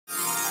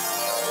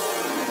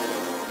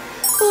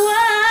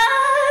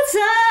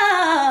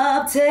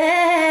terabytes.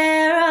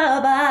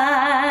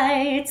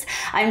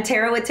 I'm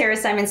Tara with Tara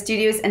Simon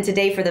Studios, and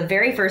today for the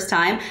very first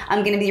time,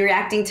 I'm going to be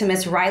reacting to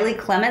Miss Riley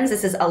Clemmons.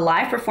 This is a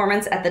live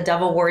performance at the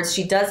Dove Awards.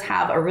 She does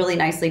have a really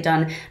nicely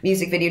done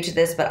music video to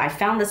this, but I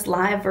found this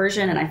live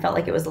version and I felt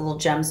like it was a little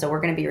gem, so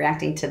we're going to be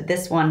reacting to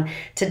this one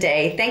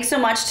today. Thanks so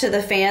much to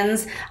the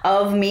fans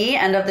of me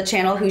and of the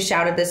channel who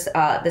shouted this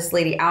this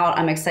lady out.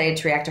 I'm excited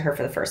to react to her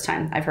for the first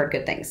time. I've heard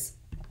good things.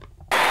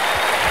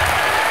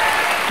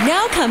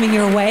 Now coming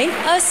your way,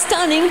 a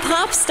stunning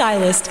pop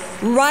stylist,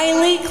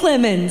 Riley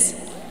Clemmons.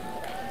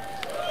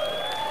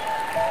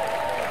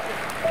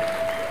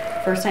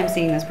 First time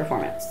seeing this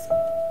performance.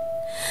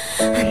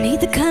 I need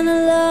the kind of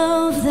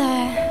love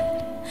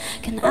that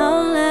can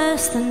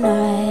outlast the night.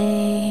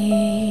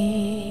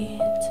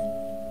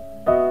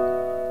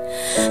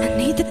 I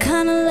need the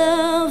kind of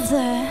love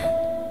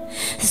that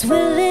is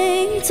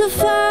willing to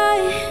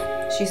fight.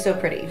 She's so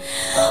pretty.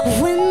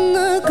 When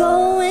the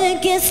going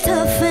gets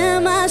tough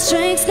and my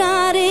strength's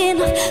not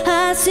enough,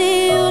 I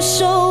see you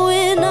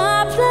showing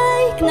up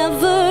like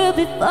never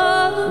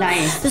before.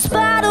 Nice. The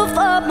spot of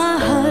my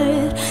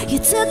heart you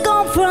took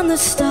on from the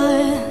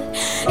start.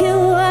 You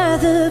are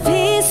the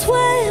peace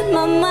when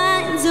my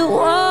mind's at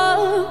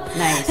war.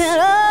 Nice.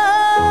 And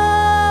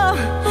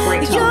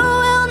Great tone. you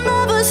will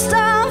never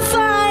stop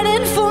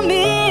fighting for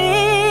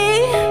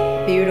me.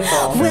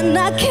 Beautiful. When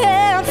I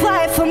can't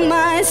fight for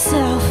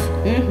myself.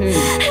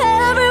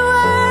 Every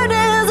word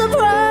is a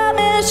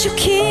promise you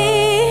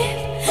keep.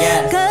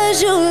 Yes.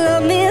 'Cause you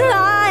love me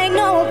like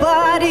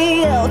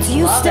nobody else.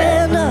 You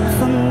stand up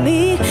for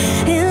me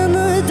in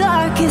the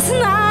darkest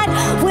night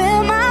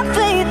when my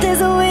faith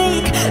is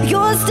weak.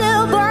 You're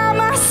still by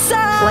my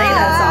side. Play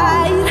that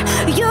song.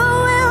 You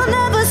will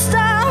never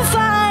stop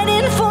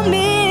fighting for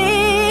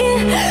me.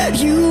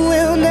 You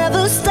will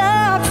never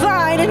stop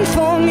fighting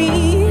for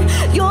me.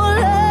 Your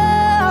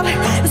love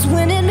is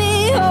winning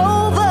me over.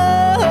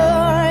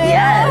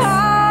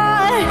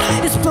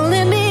 It's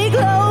pulling me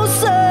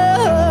closer.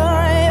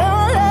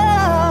 Your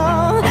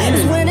love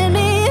is winning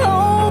me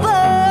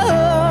over.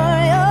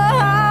 Your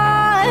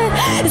heart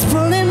is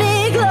pulling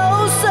me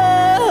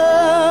closer.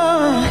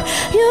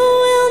 You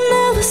will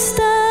never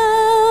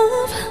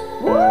stop.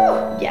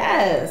 Woo!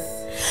 Yes.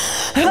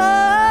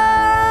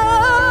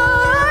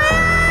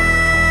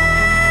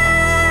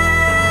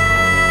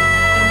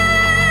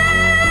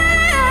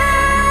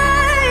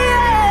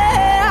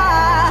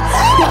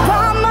 You're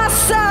by my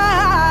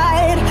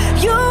side.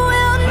 You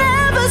will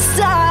never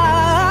stop.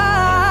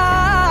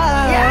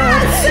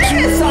 Yes,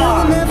 sing this song. You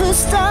will never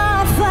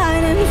stop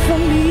fighting for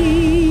me.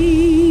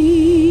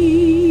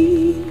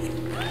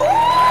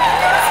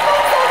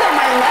 Goosebumps on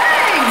my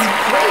legs.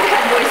 Great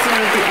head voice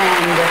note at the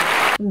end.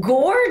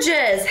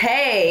 Gorgeous.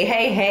 Hey,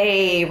 hey,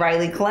 hey,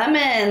 Riley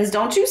Clemmons.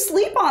 Don't you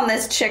sleep on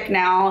this chick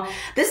now.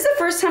 This is the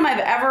first time I've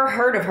ever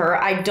heard of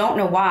her. I don't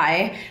know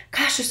why.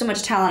 Gosh, there's so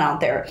much talent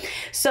out there.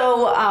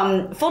 So,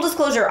 full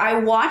disclosure, I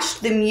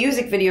watched the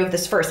music video of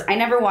this first. I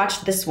never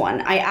watched this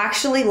one. I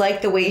actually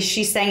like the way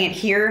she sang it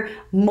here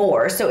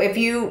more. So if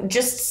you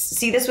just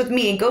see this with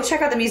me, go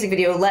check out the music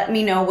video. Let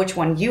me know which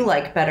one you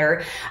like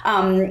better.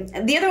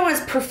 The other one is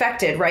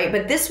perfected, right?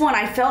 But this one,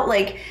 I felt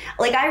like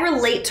I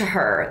relate to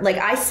her. Like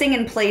I sing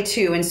and play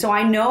too. And so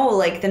I know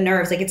like the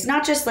nerves, like it's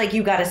not just like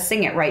you got to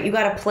sing it right. You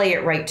got to play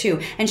it right too.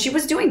 And she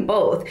was doing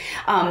both.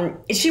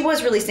 She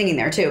was really singing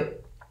there too.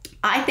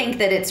 I think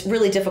that it's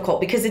really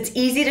difficult because it's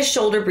easy to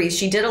shoulder breathe.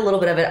 She did a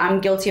little bit of it. I'm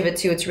guilty of it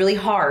too. It's really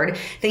hard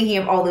thinking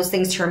of all those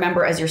things to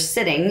remember as you're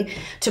sitting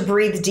to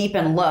breathe deep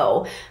and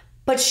low.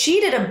 But she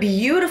did a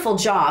beautiful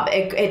job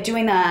at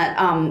doing that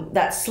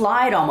that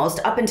slide almost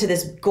up into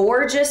this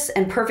gorgeous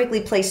and perfectly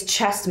placed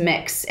chest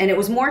mix. And it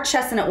was more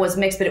chest than it was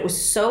mix, but it was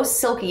so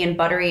silky and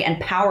buttery and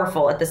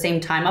powerful at the same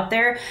time up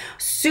there.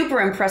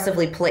 Super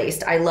impressively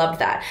placed. I loved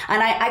that.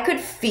 And I could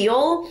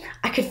feel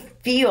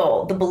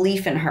the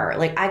belief in her.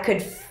 Like I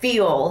could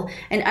feel,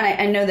 and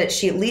I know that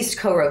she at least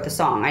co-wrote the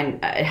song.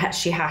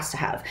 She has to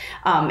have,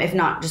 if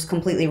not just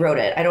completely wrote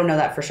it. I don't know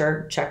that for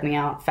sure. Check me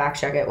out, fact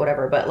check it,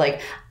 whatever. But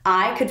like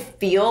I could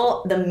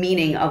feel the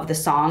meaning of the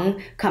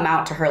song come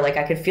out to her. Like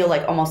I could feel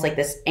like almost like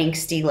this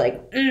angsty,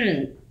 like,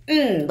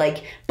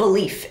 like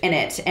belief in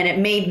it, and it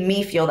made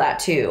me feel that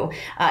too.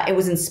 It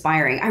was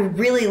inspiring. I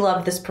really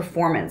loved this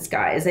performance,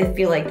 guys. I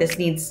feel like this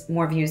needs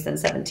more views than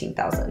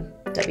 17,000.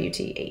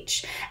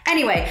 WTH.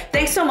 Anyway,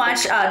 thanks so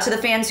much to the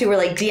fans who were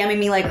like DMing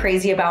me like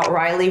crazy about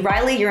Riley.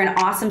 Riley, you're an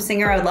awesome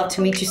singer. I would love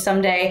to meet you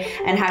someday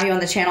and have you on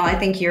the channel. I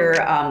think your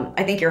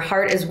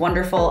heart is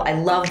wonderful. I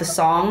love the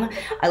song.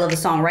 I love the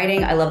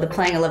songwriting. I love the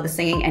playing. I love the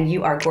singing, and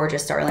you are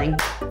gorgeous, darling.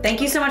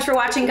 Thank you so much for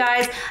watching,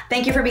 guys.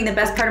 Thank you for being the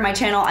best part of my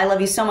channel. I love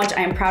you so much.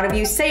 I am proud of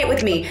you. Say it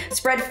with me.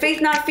 Spread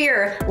faith, not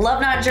fear. Love,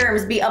 not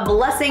germs. Be a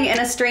blessing in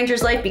a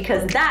stranger's life,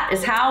 because that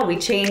is how we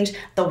change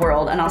the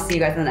world. And I'll see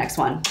you guys in the next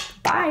one.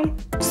 Bye.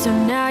 So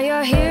now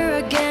you're here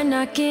again,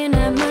 knocking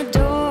at my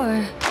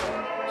door.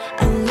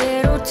 A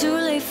little too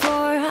late for,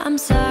 I'm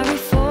sorry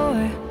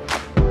for.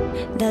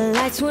 The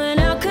lights went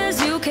out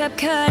 'cause you kept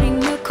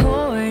cutting the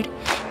cord,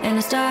 and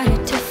I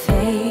started to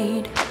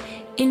fade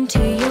into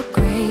your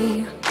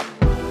gray.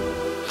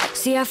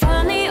 See, I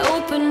finally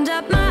opened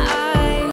up my eyes.